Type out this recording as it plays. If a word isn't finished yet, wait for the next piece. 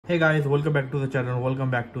Hey guys, welcome back to the channel. Welcome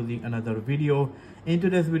back to the another video. In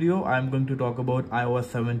today's video, I'm going to talk about iOS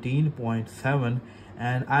 17.7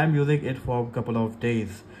 and I'm using it for a couple of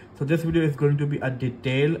days. So this video is going to be a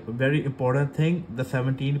detailed, very important thing. The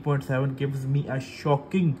 17.7 gives me a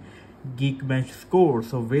shocking Geekbench score.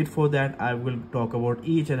 So wait for that. I will talk about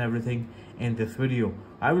each and everything in this video.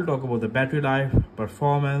 I will talk about the battery life,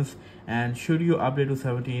 performance, and should you update to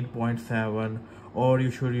 17.7 or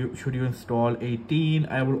should you install 18.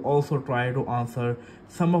 I will also try to answer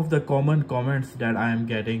some of the common comments that I am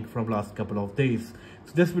getting from last couple of days.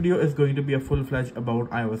 So this video is going to be a full-fledged about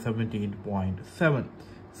iOS 17.7.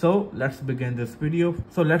 So let's begin this video.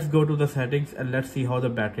 So let's go to the settings and let's see how the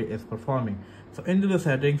battery is performing. So into the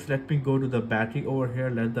settings, let me go to the battery over here.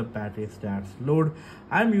 Let the battery stats load.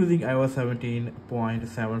 I'm using iOS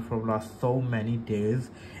 17.7 for last so many days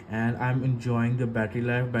and I'm enjoying the battery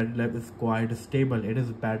life. Battery life is quite stable. It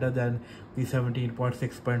is better than the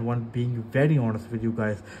 17.6.1, being very honest with you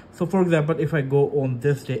guys. So for example, if I go on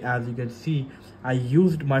this day, as you can see, I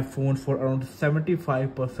used my phone for around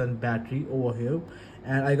 75% battery over here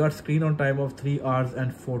and I got screen on time of 3 hours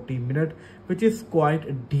and 40 minutes, which is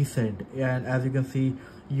quite decent. And as you can see,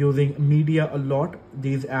 using media a lot,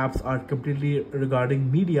 these apps are completely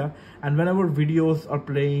regarding media, and whenever videos are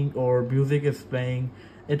playing or music is playing,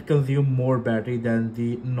 it consumes more battery than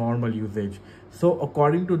the normal usage. So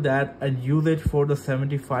according to that, and usage for the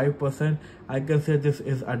 75%, I can say this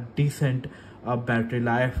is a decent battery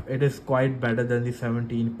life. It is quite better than the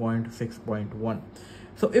 17.6.1.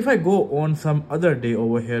 So if I go on some other day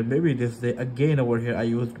over here, maybe this day again over here, I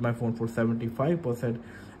used my phone for 75%.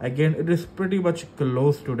 Again, it is pretty much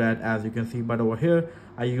close to that, as you can see. But over here,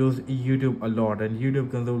 I use YouTube a lot, and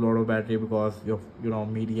YouTube consumes a lot of battery because of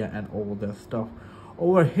media and all that stuff.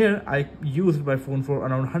 Over here, I used my phone for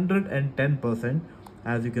around 110%,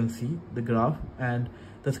 as you can see the graph, and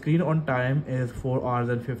the screen on time is 4 hours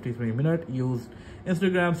and 53 minutes. Used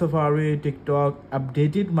Instagram, Safari, TikTok,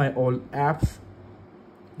 updated my all apps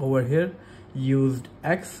over here, used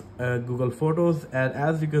X, Google Photos, and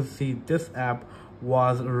as you can see, this app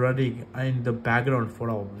was running in the background for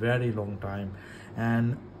a very long time,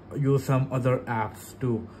 and use some other apps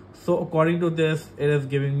too. So according to this, it is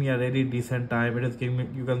giving me a really decent time. It is giving me,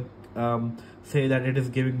 you can say that it is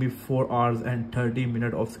giving me 4 hours and 30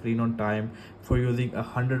 minutes of screen on time for using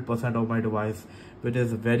 100% of my device, which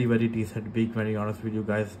is very decent, being very honest with you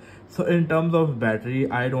guys. So in terms of battery,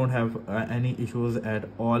 I don't have any issues at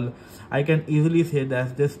all. I can easily say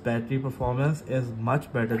that this battery performance is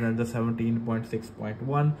much better than the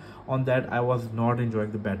 17.6.1. on that, I was not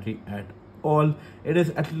enjoying the battery at all. It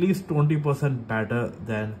is at least 20% better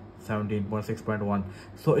than 17.6.1.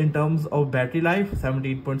 so in terms of battery life,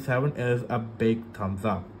 17.7 is a big thumbs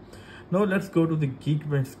up. Now let's go to the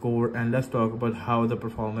Geekbench score and let's talk about how the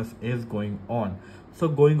performance is going on. So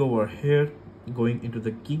going over here, going into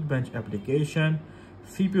the Geekbench application,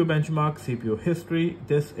 CPU benchmark, CPU history,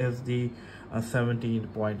 this is the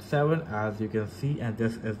 17.7 as you can see, and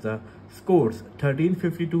this is the scores: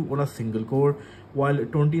 1352 on a single core while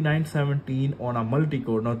 2917 on a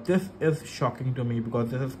multi-core. Now this is shocking to me because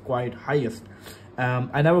this is quite highest.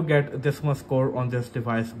 I never get this much score on this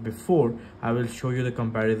device before. I will show you the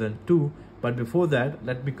comparison too, but before that,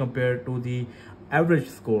 let me compare to the average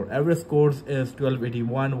score. Average scores is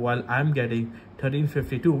 1281 while I'm getting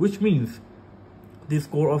 1352, which means the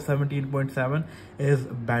score of 17.7 is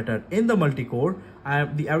better. In the multi-core,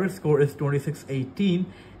 the average score is 2618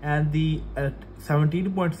 and the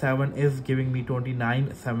 17.7 is giving me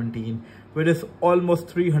 2917, which is almost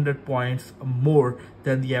 300 points more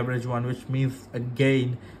than the average one, which means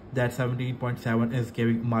again that 17.7 is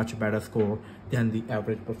giving much better score than the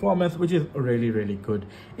average performance, which is really good.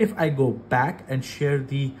 If I go back and share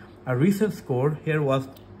the recent score, here was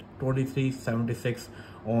 2376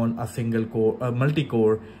 on a single core,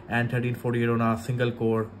 multi-core, and 1348 on a single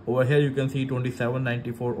core. Over here you can see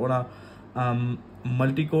 2794 on a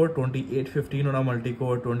multi-core, 2815 on a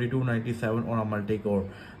multi-core, 2297 on a multi-core.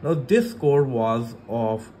 Now this score was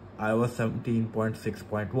of iOS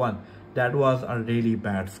 17.6.1. that was a really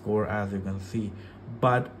bad score, as you can see,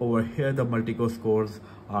 but over here the multi-core scores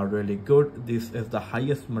are really good. This is the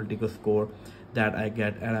highest multi-core score that I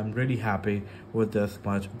get, and I'm really happy with this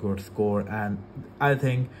much good score, and I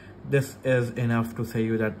think this is enough to say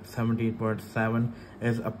you that 17.7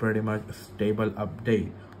 is a pretty much stable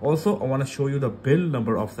update. Also, I want to show you the build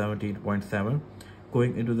number of 17.7.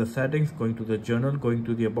 Going into the settings, going to the journal, going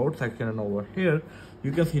to the about section, and over here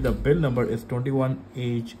you can see the build number is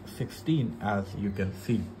 21H16, as you can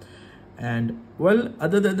see. And well,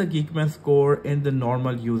 other than the Geekbench Score, in the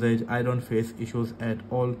normal usage I don't face issues at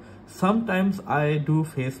all. Sometimes I do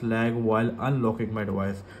face lag while unlocking my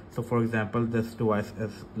device. So for example, this device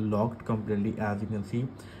is locked completely, as you can see.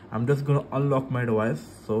 I'm just gonna unlock my device.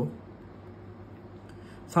 So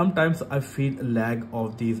sometimes I feel lag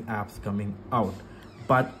of these apps coming out,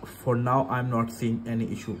 but for now I'm not seeing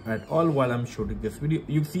any issue at all while I'm shooting this video.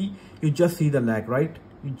 You just see the lag, right?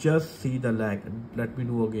 You just see the lag. Let me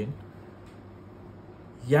do again.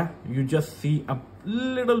 Yeah, you just see a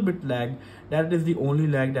little bit lag. That is the only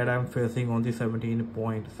lag that I'm facing on the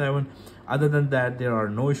 17.7. Other than that, there are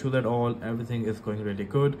no issues at all. Everything is going really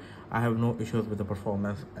good. I have no issues with the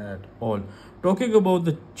performance at all. Talking about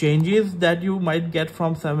the changes that you might get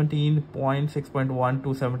from 17.6.1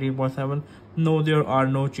 to 17.7, no, there are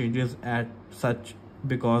no changes as such,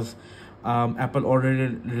 because Apple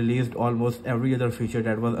already released almost every other feature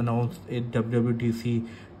that was announced in WWDC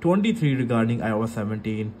 23 regarding iOS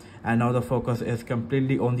 17, and now the focus is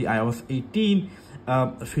completely on the iOS 18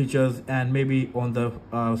 features, and maybe on the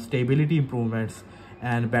stability improvements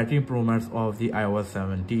and battery improvements of the iOS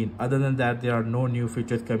 17. Other than that, there are no new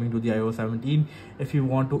features coming to the iOS 17. If you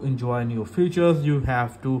want to enjoy new features, you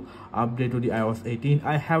have to update to the iOS 18.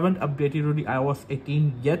 I haven't updated to the iOS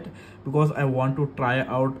 18 yet because I want to try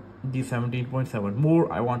out the 17.7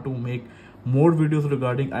 more. I want to make more videos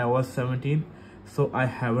regarding iOS 17, so I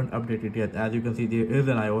haven't updated yet. As you can see, there is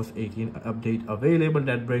an iOS 18 update available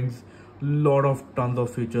that brings tons of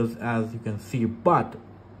features, as you can see, but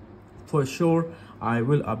for sure I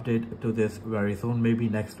will update to this very soon, maybe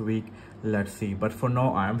next week, let's see. But for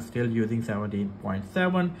now I am still using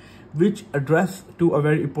 17.7, which address to a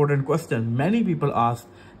very important question. Many people ask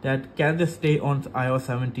that can they stay on iOS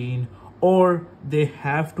 17 or they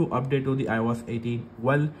have to update to the iOS 18.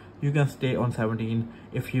 Well, you can stay on 17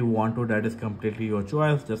 if you want to. That is completely your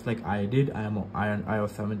choice, just like I did. I am on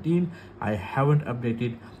iOS 17. I haven't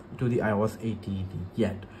updated to the iOS 18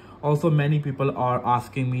 yet. Also, many people are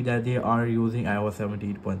asking me that they are using iOS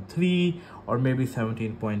 17.3 or maybe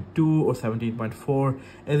 17.2 or 17.4.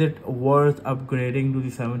 Is it worth upgrading to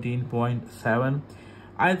the 17.7?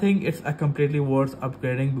 I think it's a completely worth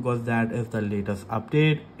upgrading because that is the latest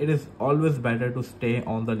update. It is always better to stay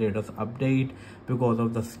on the latest update because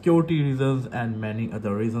of the security reasons and many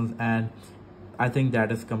other reasons, and I think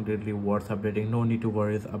that is completely worth updating. No need to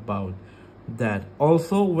worry about that.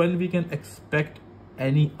 Also, when we can expect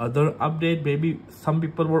any other update? Maybe some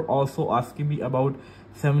people were also asking me about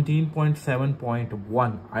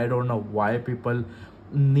 17.7.1. I don't know why people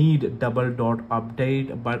need double dot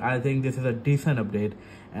update, but I think this is a decent update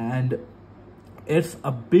and it's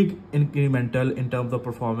a big incremental in terms of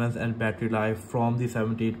performance and battery life from the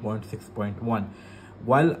 17.6.1.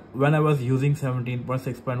 While when I was using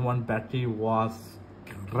 17.6.1, battery was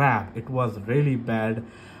crap. It was really bad.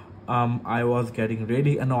 I was getting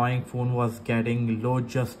really annoying. Phone was getting low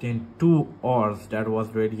just in 2 hours. That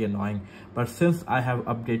was really annoying. But since I have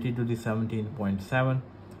updated to the 17.7,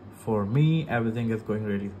 for me everything is going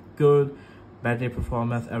really good. Battery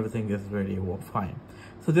performance, everything is really fine.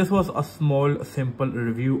 So this was a small simple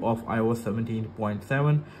review of iOS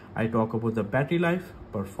 17.7. I talk about the battery life,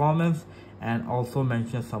 performance, and also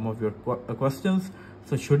mention some of your questions.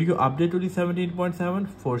 So should you update to the 17.7?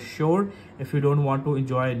 For sure. If you don't want to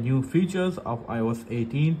enjoy new features of iOS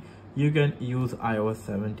 18, you can use iOS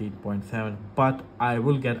 17.7, but I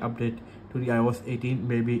will get update to the iOS 18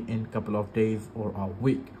 maybe in a couple of days or a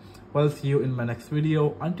week. Well, see you in my next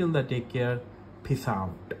video. Until then, take care. Peace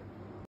out.